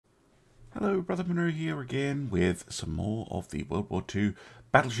Hello, Brother Monroe here again with some more of the World War II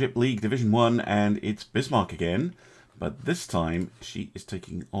Battleship League Division 1, and it's Bismarck again, but this time she is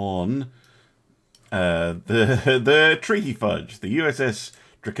taking on the Treaty Fudge, the USS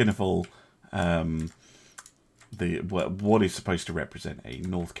Drachinifel, what is supposed to represent a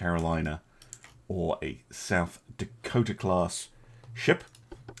North Carolina or a South Dakota class ship.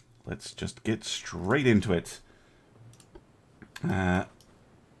 Let's just get straight into it.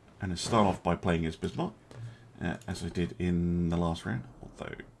 And start off by playing as Bismarck, as I did in the last round,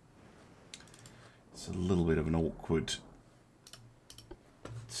 although it's a little bit of an awkward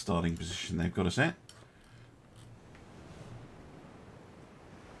starting position they've got us at.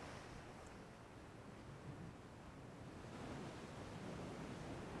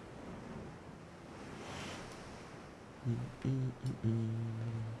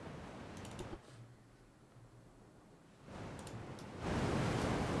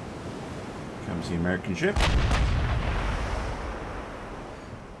 Comes the American ship.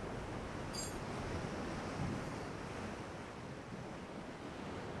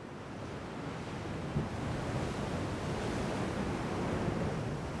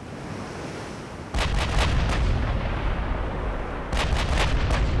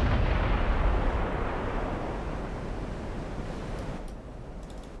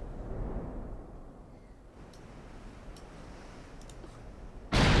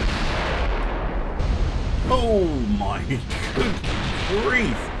 Oh my good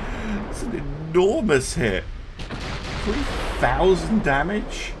grief! It's an enormous hit. 3,000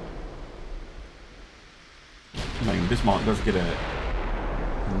 damage? I mean, Bismarck does get a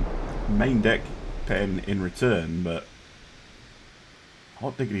main deck pen in return, but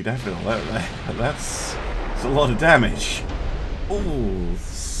hot diggity daffodil, that's a lot of damage. Oh,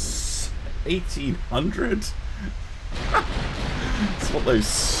 1,800? It's what those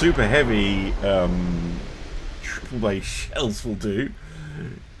super heavy triple-base shells will do.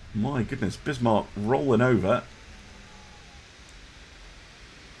 My goodness, Bismarck rolling over.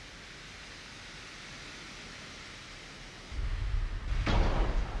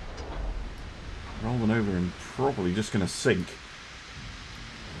 Rolling over and probably just going to sink.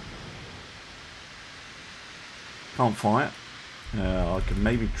 Can't fire. I can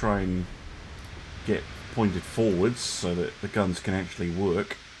maybe try and get pointed forwards so that the guns can actually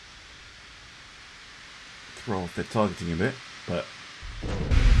work. Throw off their targeting a bit, but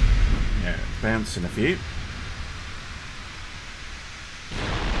yeah, bouncing a few.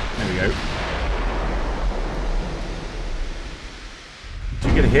 There we go.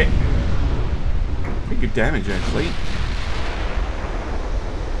 Do get a hit. Pretty good damage actually.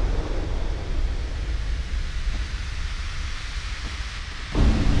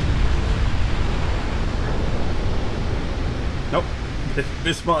 Nope.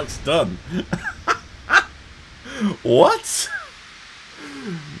 Bismarck's done. What?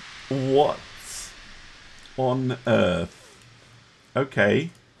 What on earth?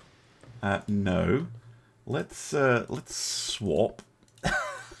 Okay. No. Let's swap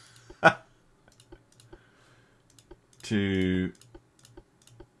to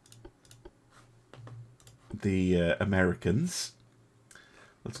the Americans.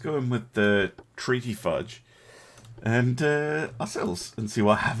 Let's go in with the Treaty Fudge and ourselves and see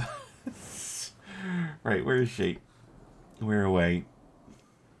what happens. Right, where is she? We're away.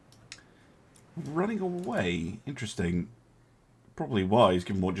 Running away? Interesting. Probably wise,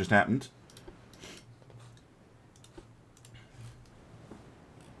 given what just happened.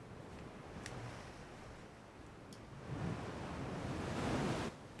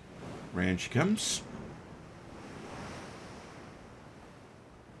 Round she comes.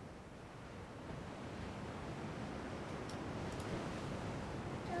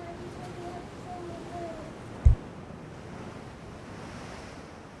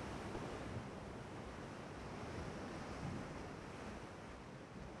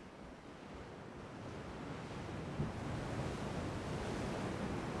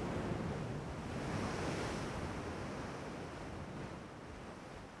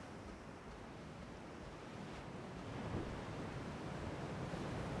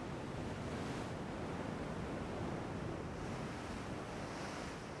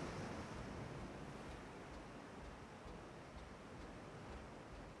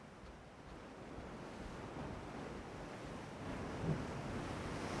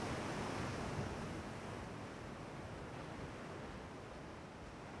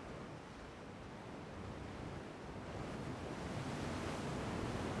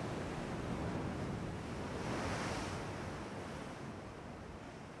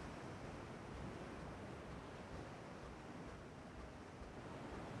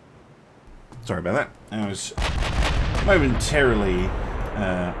 Sorry about that. I was momentarily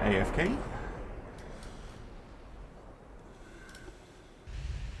AFK.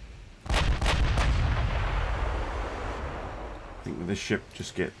 I think with this ship,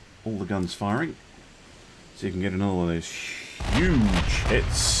 just get all the guns firing. So you can get another one of those huge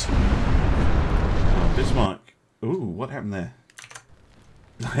hits. Oh, Bismarck. Ooh, what happened there?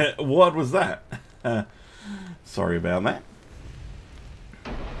 What was that? Sorry about that.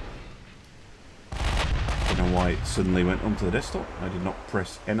 Don't know why it suddenly went onto the desktop. I did not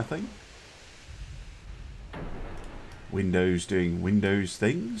press anything. Windows doing Windows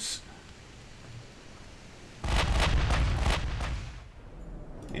things.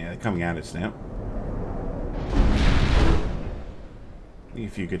 Yeah, they're coming at us now. Need a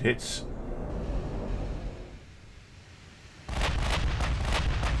few good hits.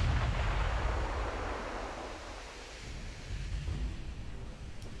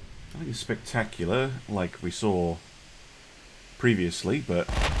 Nothing spectacular like we saw previously, but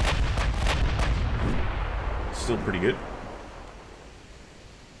still pretty good.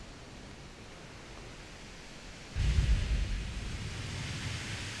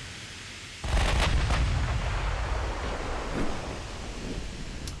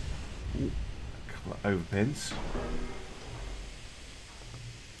 Ooh, a couple of overpins.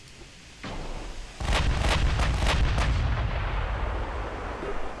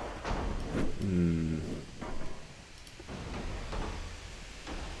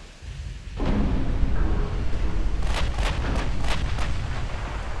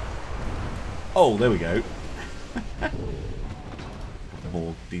 Oh, there we go.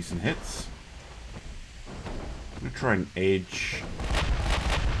 More decent hits. I'm going to try and edge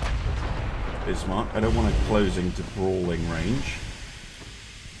Bismarck. I don't want to close into brawling range.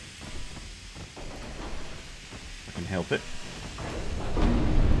 I can help it.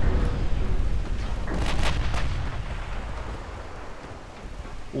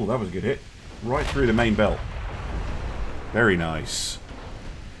 Oh, that was a good hit. Right through the main belt. Very nice.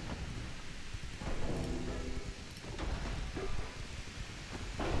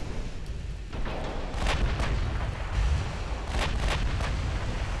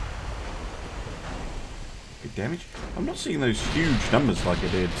 Damage. I'm not seeing those huge numbers like I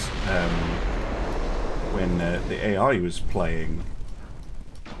did when the AI was playing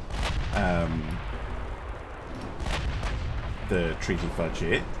the Treefrog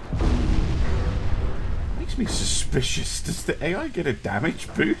here. Makes me suspicious. Does the AI get a damage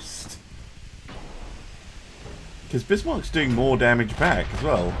boost? Because Bismarck's doing more damage back as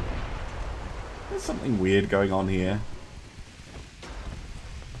well. There's something weird going on here.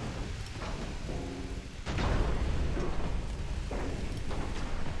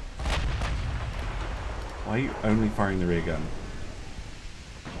 Why are you only firing the rear gun?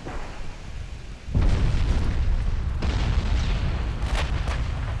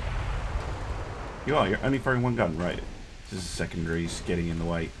 You are, you're only firing one gun, right. This is secondaries getting in the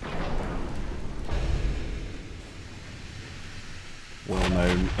way.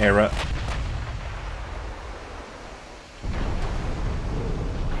 Well-known error.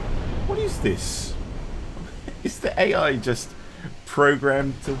 What is this? Is the AI just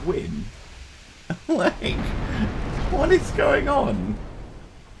programmed to win? Like, what is going on?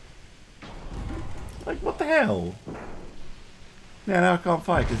 Like, what the hell? Yeah, now I can't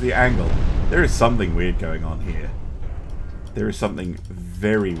fight because the angle. There is something weird going on here. There is something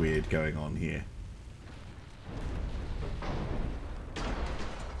very weird going on here.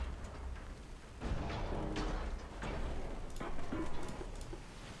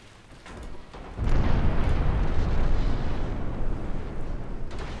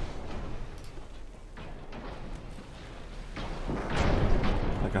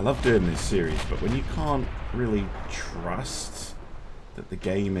 I love doing this series, but when you can't really trust that the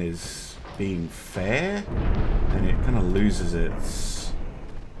game is being fair, then it kind of loses its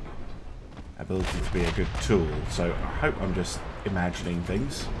ability to be a good tool. So I hope I'm just imagining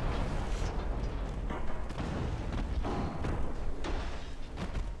things.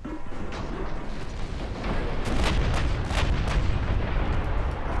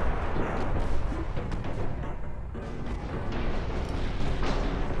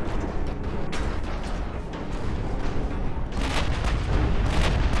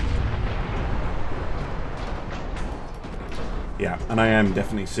 Yeah, and I am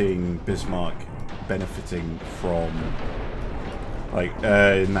definitely seeing Bismarck benefiting from, like,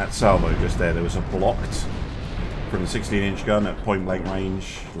 in that salvo just there was a blocked from the 16-inch gun at point-blank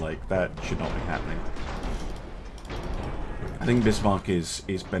range. Like, that should not be happening. I think Bismarck is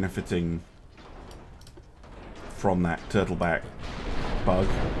benefiting from that turtleback bug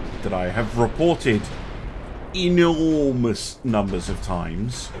that I have reported enormous numbers of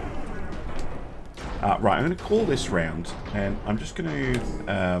times. Right, I'm going to call this round, and I'm just going to...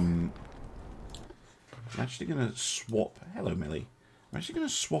 I'm actually going to swap... Hello, Millie. I'm actually going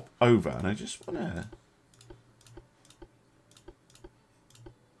to swap over, and I just want to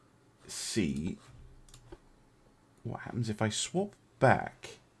see what happens if I swap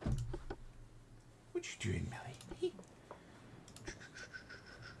back. What you doing, Millie?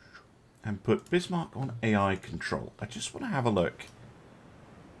 And put Bismarck on AI control. I just want to have a look.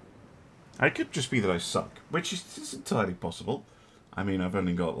 It could just be that I suck, which is entirely possible. I mean, I've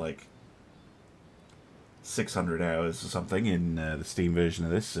only got like 600 hours or something in the Steam version of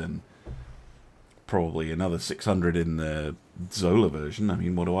this, and probably another 600 in the Zola version. I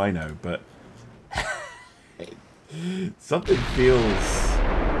mean, what do I know? But something feels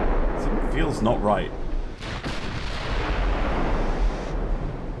not right.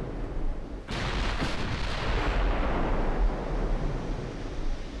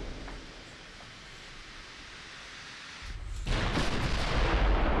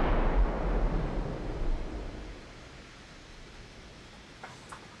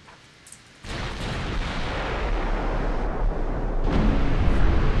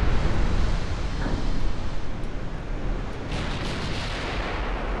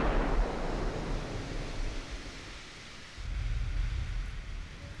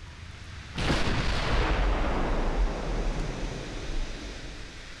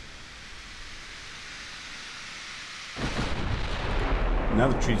 Now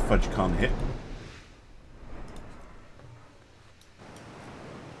the Treefrog can't hit.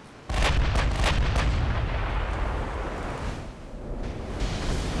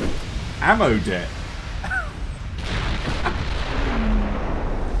 Ammo debt.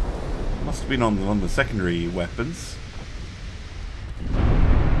 Must have been on the secondary weapons.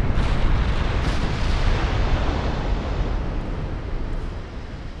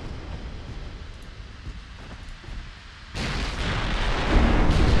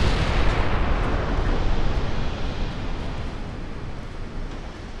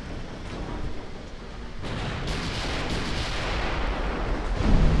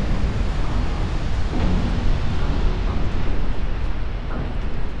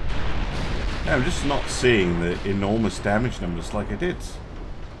 I'm just not seeing the enormous damage numbers like I did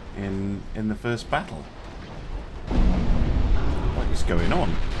in the first battle. What is going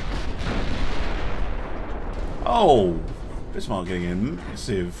on? Oh, Bismarck getting a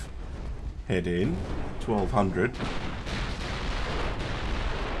massive head in, 1200,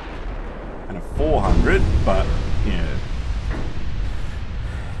 and a 400, but yeah.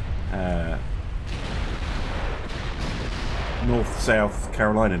 North-South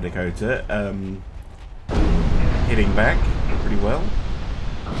Carolina Dakota hitting back pretty well.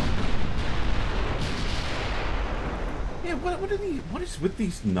 Yeah, what is with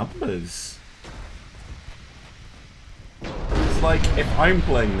these numbers? It's like if I'm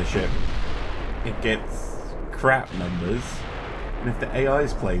playing the ship, it gets crap numbers, and if the AI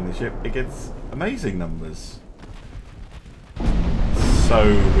is playing the ship, it gets amazing numbers. So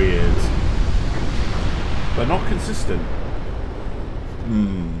weird, but not consistent.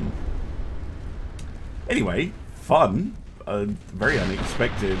 Anyway, fun. Very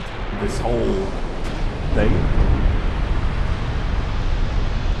unexpected, this whole thing.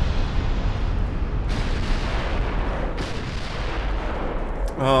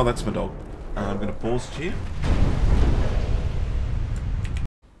 Oh, that's my dog. I'm going to pause it here.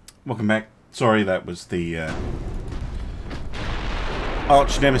 Welcome back. Sorry, that was the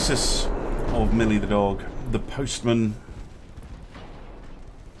arch nemesis of Millie the dog, the postman.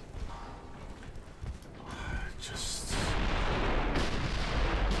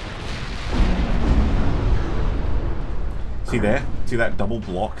 See there? See that double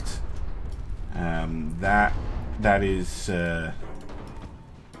blocked? That is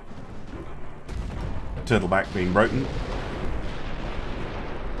turtleback being broken.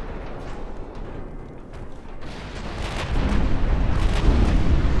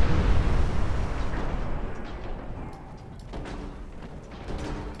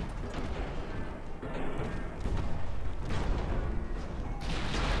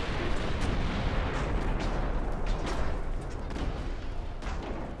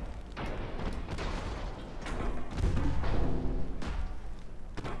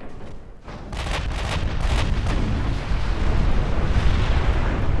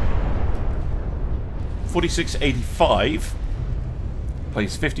 .4685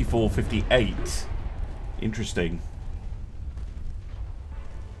 plays 54.58. Interesting.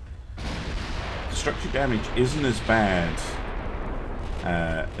 Structure damage isn't as bad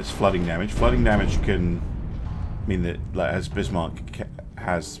as flooding damage. Flooding damage can mean that, like, as Bismarck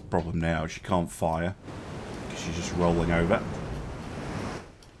has a problem now, she can't fire because she's just rolling over.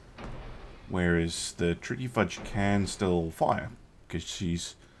 Whereas the Treaty Fudge can still fire because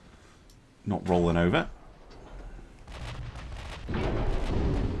she's not rolling over.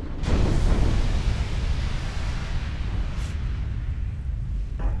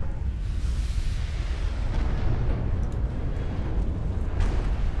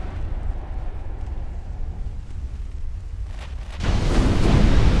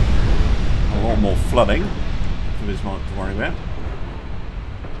 A lot more flooding for Bismarck to worry about.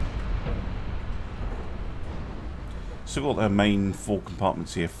 Still got their main 4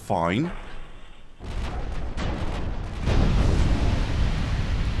 compartments here fine.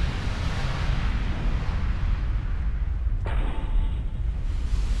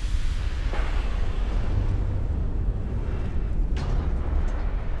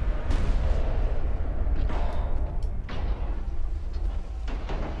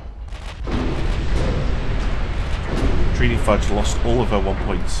 Treaty Fudge lost all of her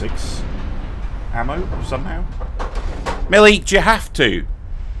 1.6 ammo somehow. Millie, do you have to?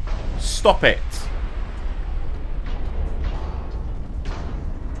 Stop it.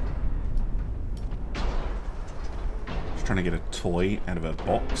 She's trying to get a toy out of her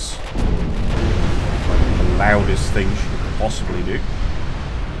box. The loudest thing she could possibly do.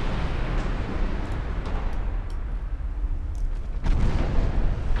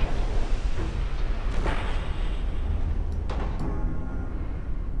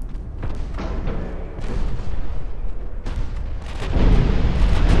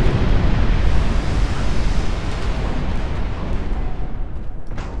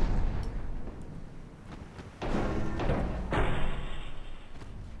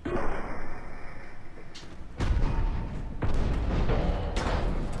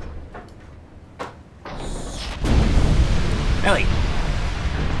 Ellie!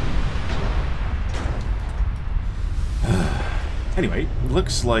 Anyway,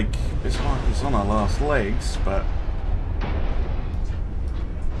 looks like Bismarck is on our last legs, but...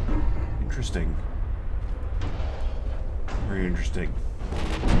 interesting. Very interesting.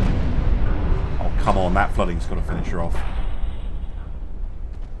 Oh, come on, that flooding's got to finish her off.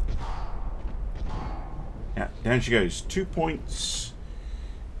 Yeah, down she goes. 2 points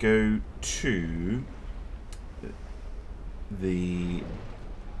go to the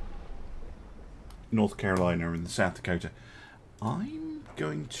North Carolina and the South Dakota. I'm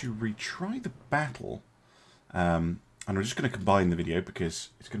going to retry the battle, and I'm just going to combine the video because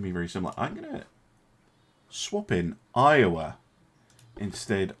it's going to be very similar. I'm going to swap in Iowa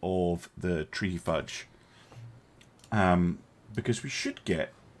instead of the Treaty Fudge, because we should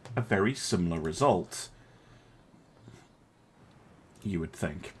get a very similar result, you would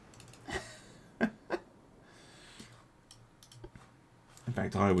think. In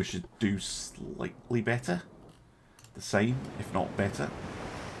fact, Iowa should do slightly better. The same, if not better.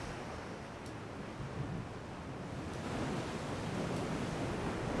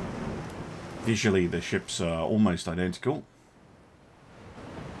 Visually, the ships are almost identical.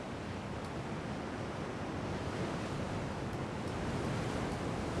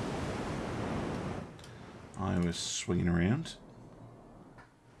 Iowa's swinging around.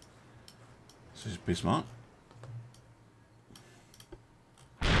 This is Bismarck.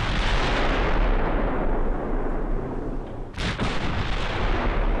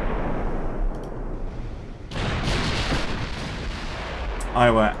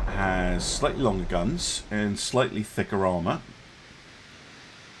 Iowa has slightly longer guns and slightly thicker armour.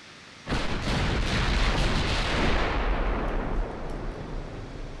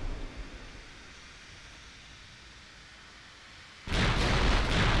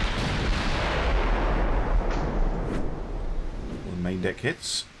 The main deck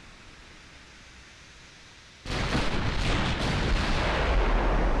hits.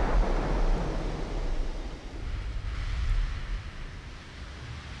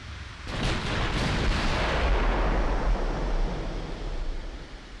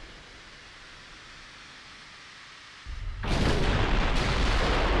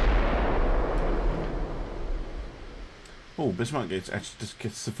 Oh, Bismarck actually just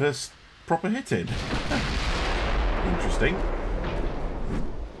gets the first proper hit in. Interesting.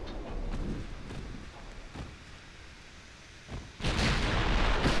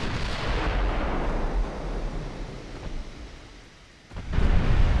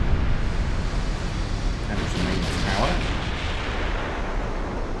 Damage the main tower.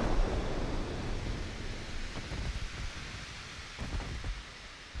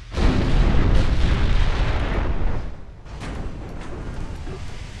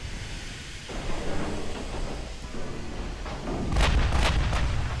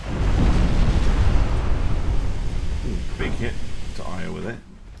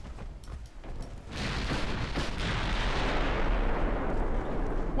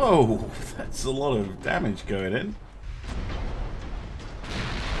 Whoa, that's a lot of damage going in.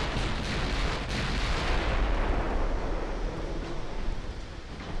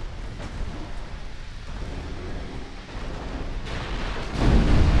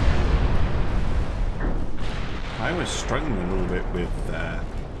 I was struggling a little bit with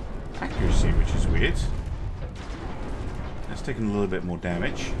accuracy, which is weird. That's taken a little bit more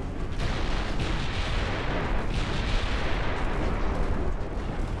damage.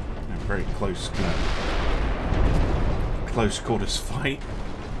 Very close quarters fight.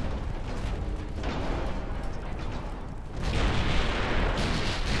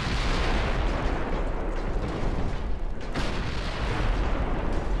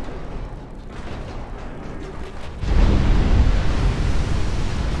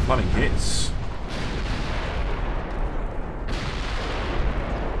 Flooding hits.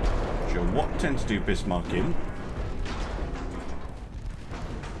 Sure, what tends to do Bismarck in?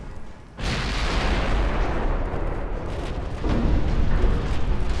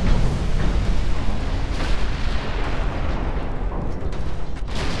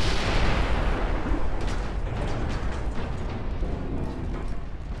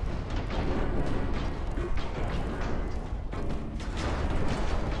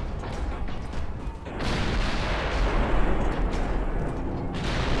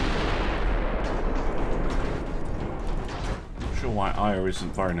 Why Io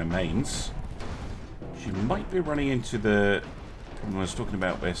isn't firing her mains. She might be running into the problem I was talking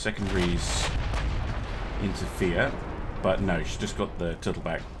about where secondaries interfere, but no, she's just got the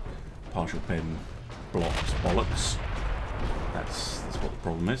turtleback partial pen blocked bollocks. That's what the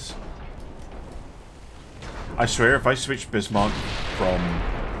problem is. I swear, if I switch Bismarck from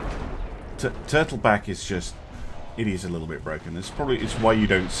turtleback, is just it is a little bit broken. It's why you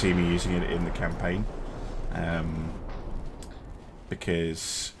don't see me using it in the campaign.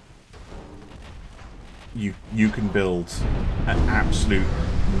 Because you can build an absolute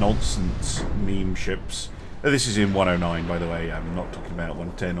nonsense meme ships. This is in 109, by the way. I'm not talking about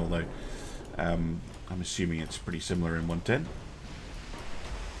 110, although I'm assuming it's pretty similar in 110.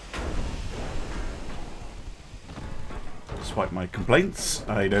 Despite my complaints,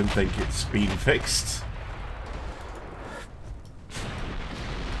 I don't think it's been fixed.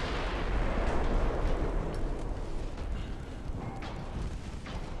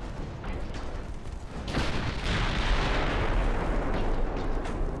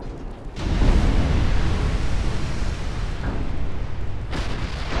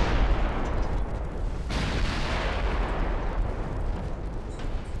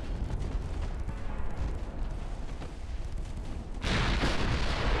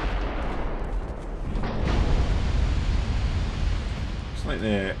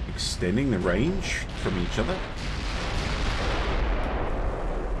 They're extending the range from each other.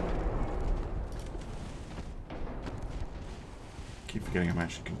 Keep forgetting I'm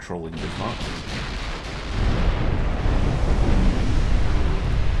actually controlling Bismarck.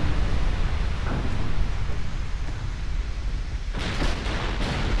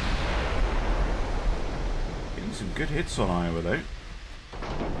 Getting some good hits on Iowa though.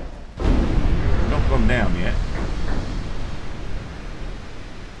 Not gone down yet.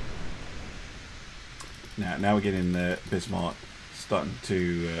 Now we're getting the Bismarck starting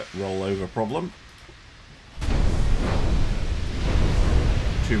to roll over problem.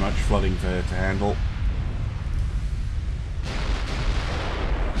 Too much flooding for her to handle.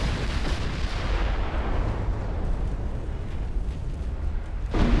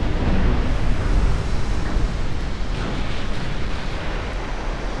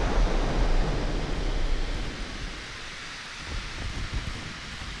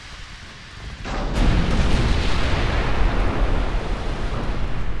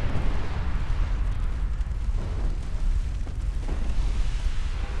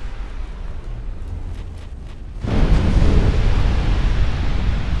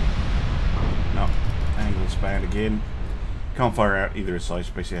 Again, can't fire out either side,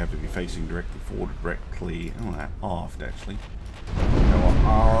 so basically I have to be facing directly forward, directly, aft actually. No,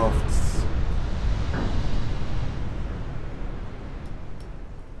 aft.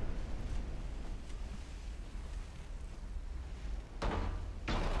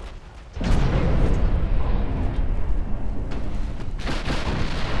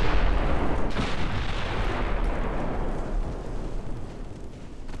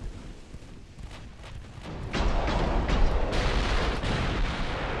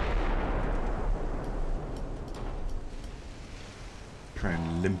 Try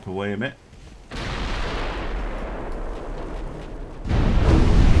and limp away a bit.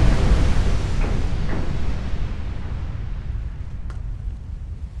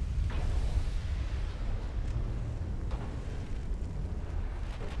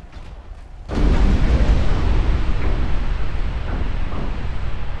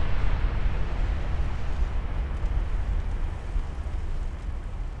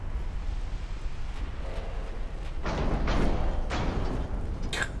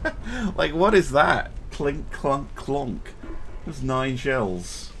 Like, what is that? Clink, clunk, clonk. There's 9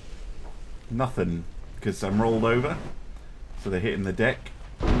 shells. Nothing. Because I'm rolled over. So they're hitting the deck.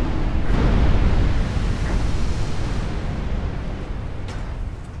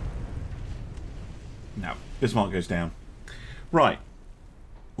 No. Bismarck goes down. Right.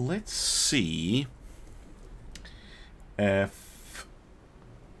 Let's see if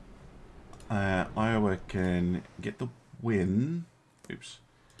Iowa can get the win. Oops.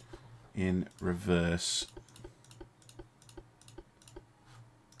 In reverse.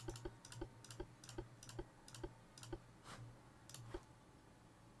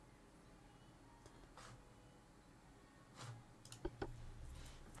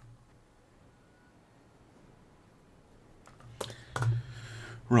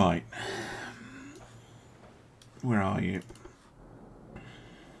 Right. Where are you?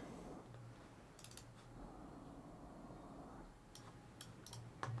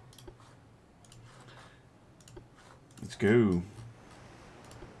 Let's go.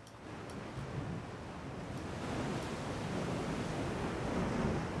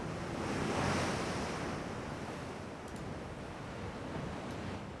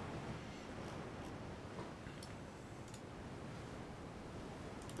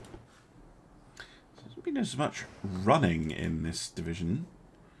 There's been as much running in this division,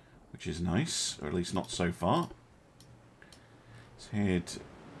 which is nice, or at least not so far. Let's head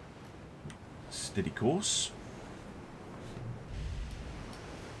steady course.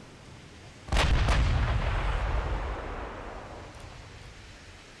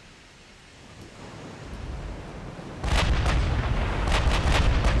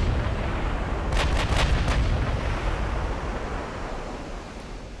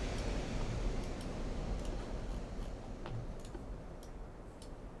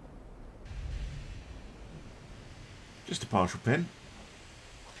 Just a partial pin.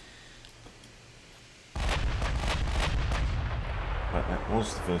 But that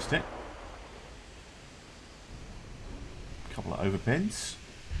was the first hit. A couple of overpins.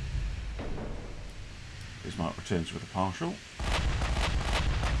 Bismarck returns with a partial.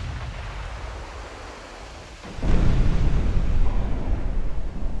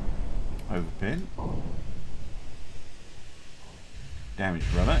 Overpin.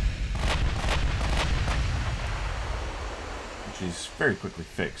 Damaged rudder. Is very quickly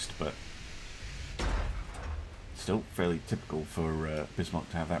fixed, but still fairly typical for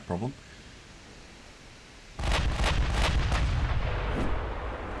Bismarck to have that problem.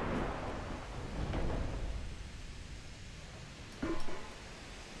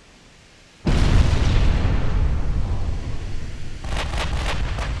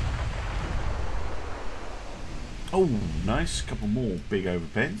 Oh, nice. Couple more big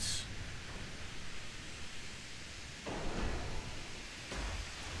overpins.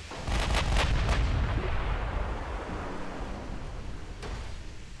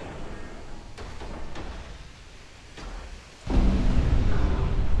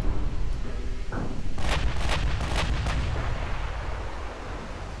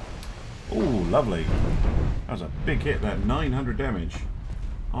 Lovely. That was a big hit, that 900 damage.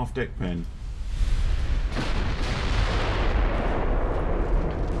 Half deck pin.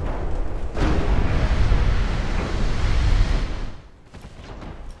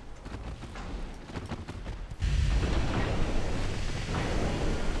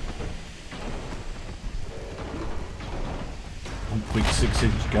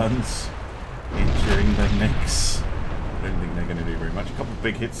 .6-inch guns entering the mix. I don't think they're going to do very much. A couple of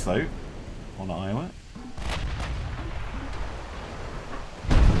big hits though. On Iowa.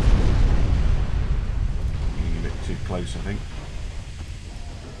 Getting a bit too close, I think.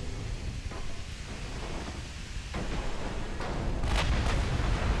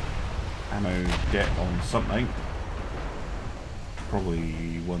 Ammo debt on something.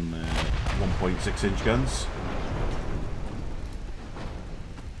 Probably one 1.6-inch guns.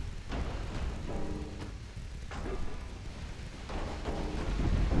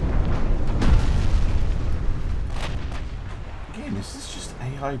 Is this just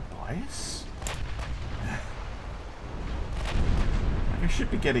AI bias? I should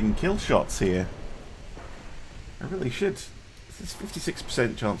be getting kill shots here. I really should. This is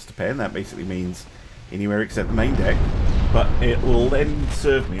 56% chance to pen. That basically means anywhere except the main deck. But it will then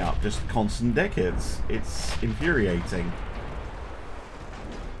serve me up just constant deck hits. It's infuriating.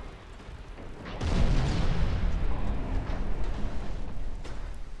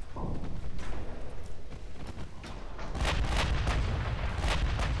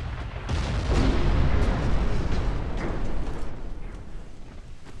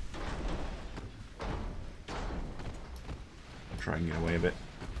 Try and get away a bit.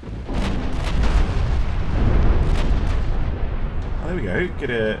 there we go. Get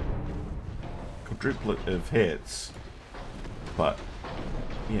a quadruplet of hits. But,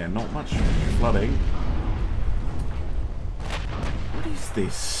 yeah, not much flooding. What is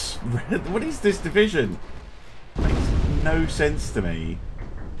this? What is this division? Makes no sense to me.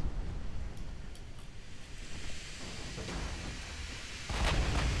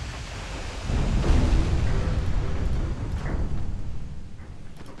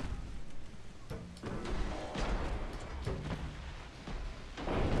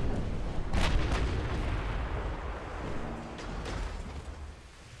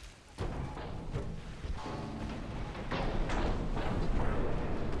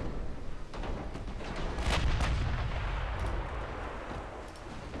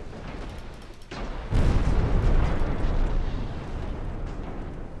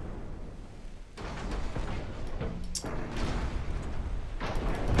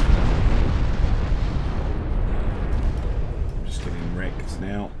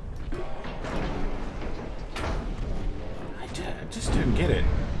 Now, I just don't get it.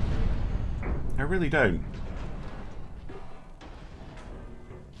 I really don't.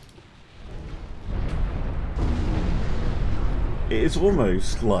 It's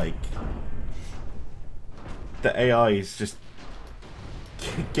almost like the AI is just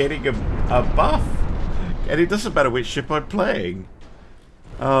getting a buff, and it doesn't matter which ship I'm playing.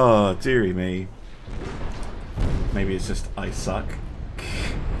 Oh, dearie me. Maybe it's just I suck.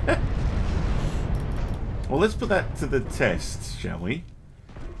 Well, let's put that to the test, shall we?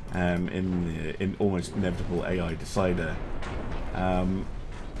 In almost inevitable AI decider. I'll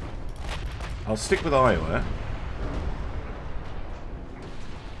stick with Iowa.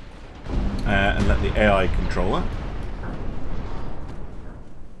 And let the AI controller.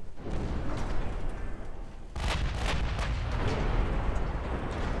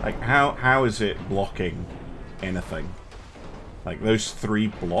 Like, how is it blocking anything? Like, those 3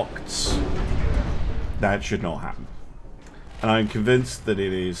 blocks, that should not happen. And I'm convinced that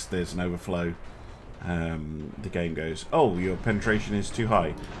it is, there's an overflow. The game goes, oh, your penetration is too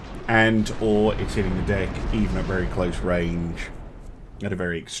high. And, or it's hitting the deck even at very close range, at a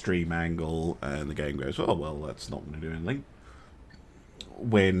very extreme angle, and the game goes, oh, well, that's not going to do anything.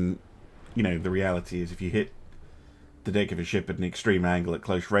 When, you know, the reality is if you hit the deck of a ship at an extreme angle at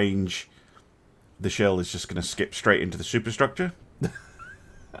close range, the shell is just going to skip straight into the superstructure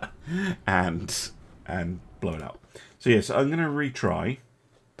and blow it up. So yes, I'm going to retry.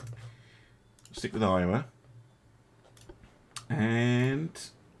 Stick with Iowa. And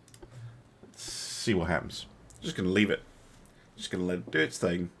let's see what happens. Just going to leave it. Just going to let it do its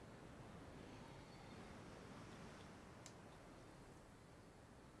thing.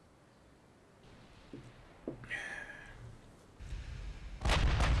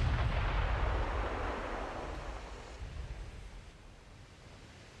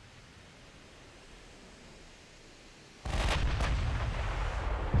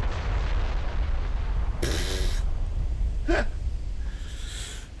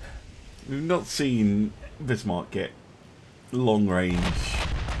 We've not seen Bismarck get long-range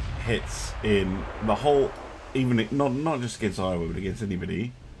hits in the whole, even not just against Iowa, but against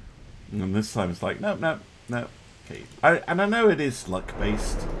anybody. And this time it's like, no. Okay, and I know it is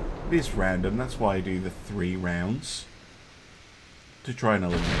luck-based, it is random. That's why I do the 3 rounds to try and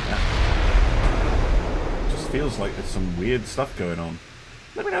eliminate that. It just feels like there's some weird stuff going on.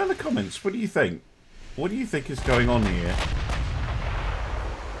 Let me know in the comments. What do you think? What do you think is going on here?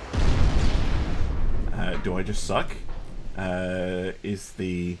 Do I just suck? Is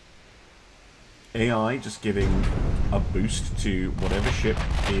the AI just giving a boost to whatever ship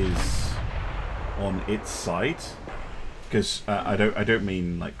is on its side? Because I don't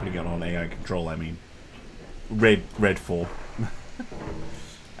mean like putting it on AI control. I mean red 4.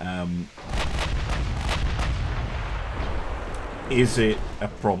 Is it a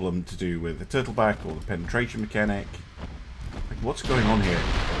problem to do with the turtleback or the penetration mechanic? What's going on here?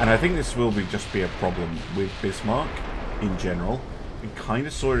 And I think this will just be a problem with Bismarck in general. We kind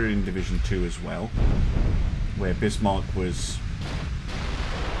of saw it in Division 2 as well, where Bismarck was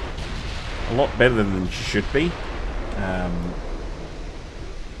a lot better than she should be.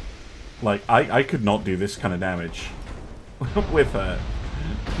 Like, I could not do this kind of damage with her.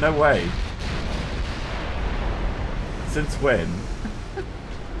 No way. Since when?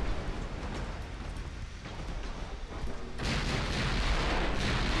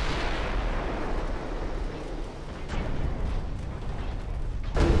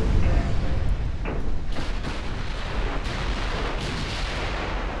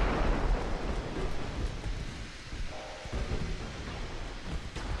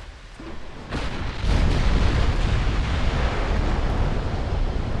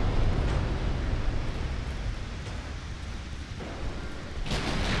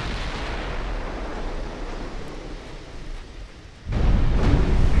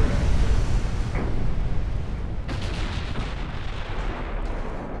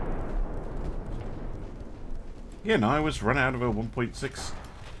 again, I was run out of a 1.6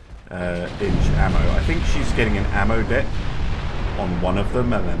 inch ammo. I think she's getting an ammo debt on one of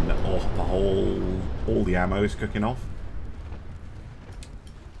them, and then all the ammo is cooking off.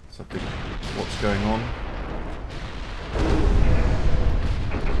 So I think what's going on.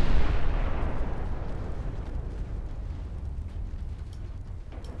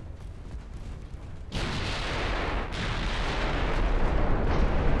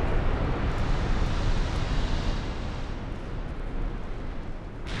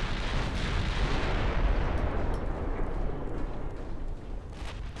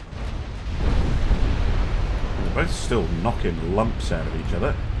 Both still knocking lumps out of each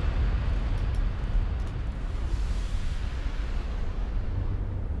other.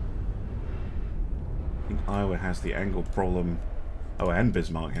 I think Iowa has the angle problem. Oh, and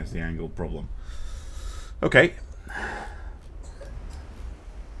Bismarck has the angle problem. Okay.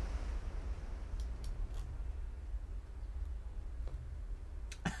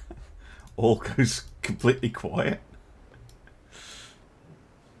 All goes completely quiet.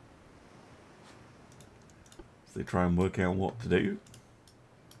 They try and work out what to do.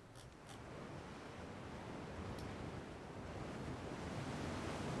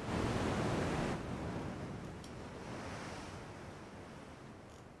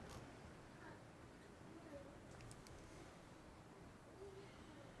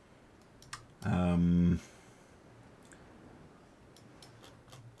 I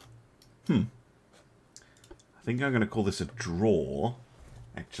think I'm going to call this a draw,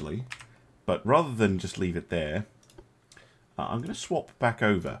 actually. But rather than just leave it there, I'm going to swap back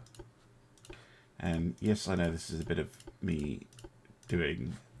over. And yes, I know this is a bit of me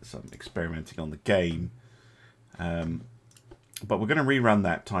doing some experimenting on the game. But we're going to rerun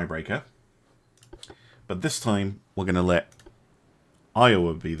that tiebreaker. But this time, we're going to let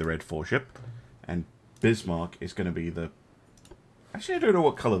Iowa be the red 4-ship. And Bismarck is going to be the... Actually, I don't know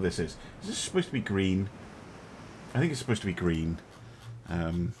what colour this is. Is this supposed to be green? I think it's supposed to be green.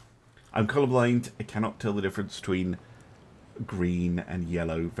 I'm colourblind. I cannot tell the difference between green and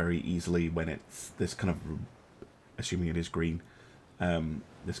yellow very easily when it's this kind of, assuming it is green,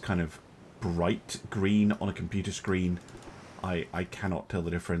 this kind of bright green on a computer screen. I cannot tell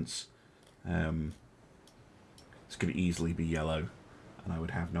the difference. This could easily be yellow, and I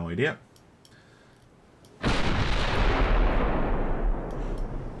would have no idea.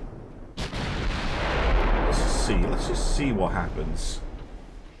 Let's just see what happens.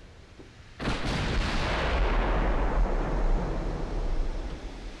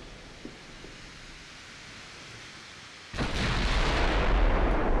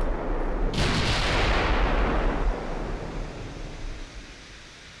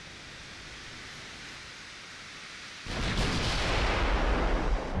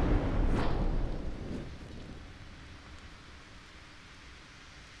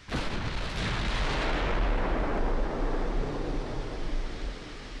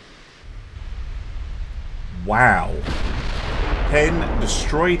 Wow. Penn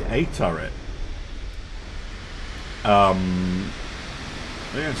destroyed a turret. Yeah,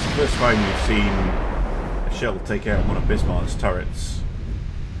 it's the first time you've seen a shell take out one of Bismarck's turrets.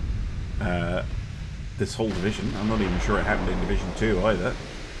 This whole division. I'm not even sure it happened in Division 2 either.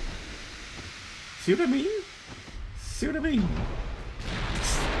 See what I mean? See what I mean?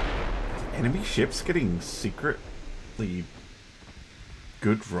 Enemy ships getting secretly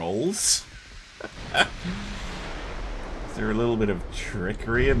good rolls? Is there a little bit of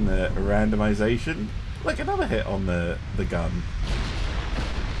trickery in the randomization? Like another hit on the gun.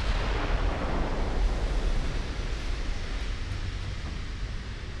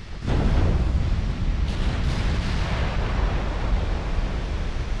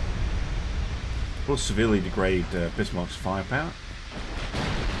 Will severely degrade Bismarck's firepower.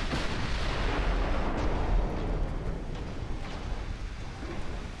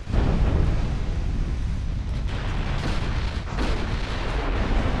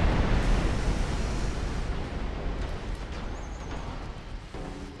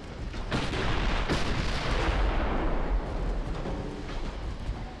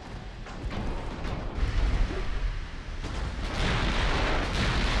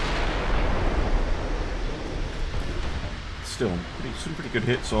 Still, some pretty good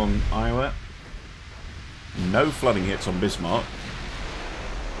hits on Iowa. No flooding hits on Bismarck,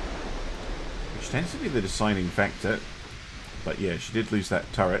 which tends to be the deciding factor. But yeah, she did lose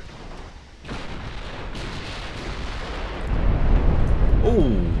that turret. Oh,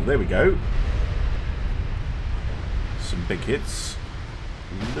 there we go. Some big hits.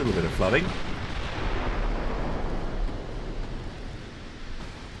 A little bit of flooding.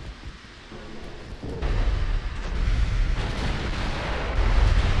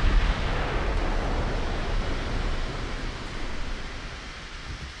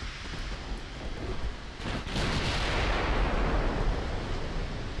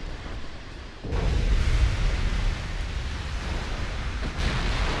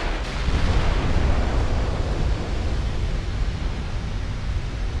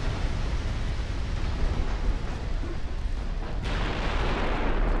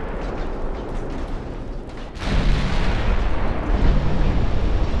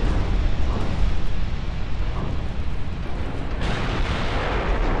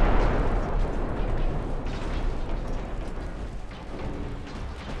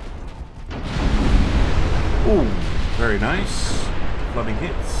 nice. Flooding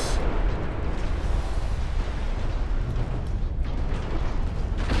hits.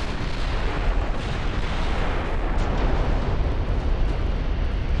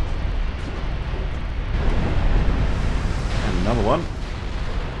 And another one.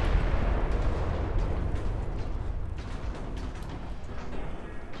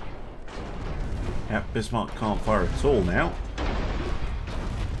 Yep, Bismarck can't fire at all now.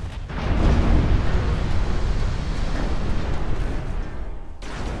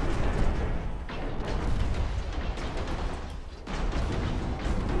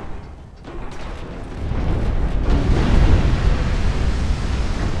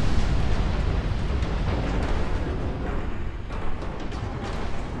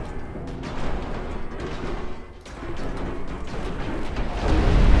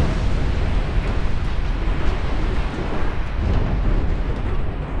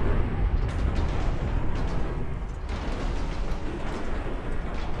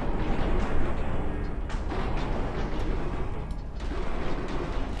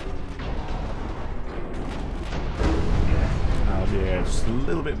 Yeah, just a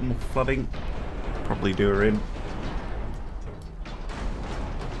little bit more flooding. Probably do her in.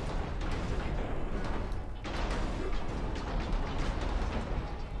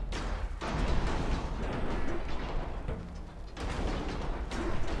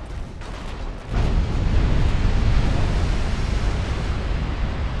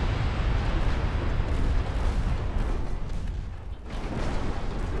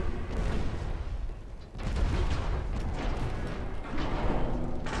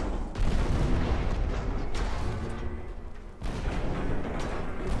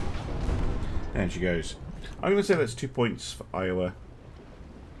 And she goes. I'm going to say that's 2 points for Iowa.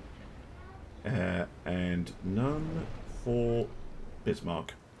 And none for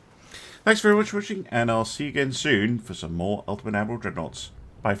Bismarck. Thanks very much for watching, and I'll see you again soon for some more Ultimate Admiral Dreadnoughts.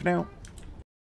 Bye for now.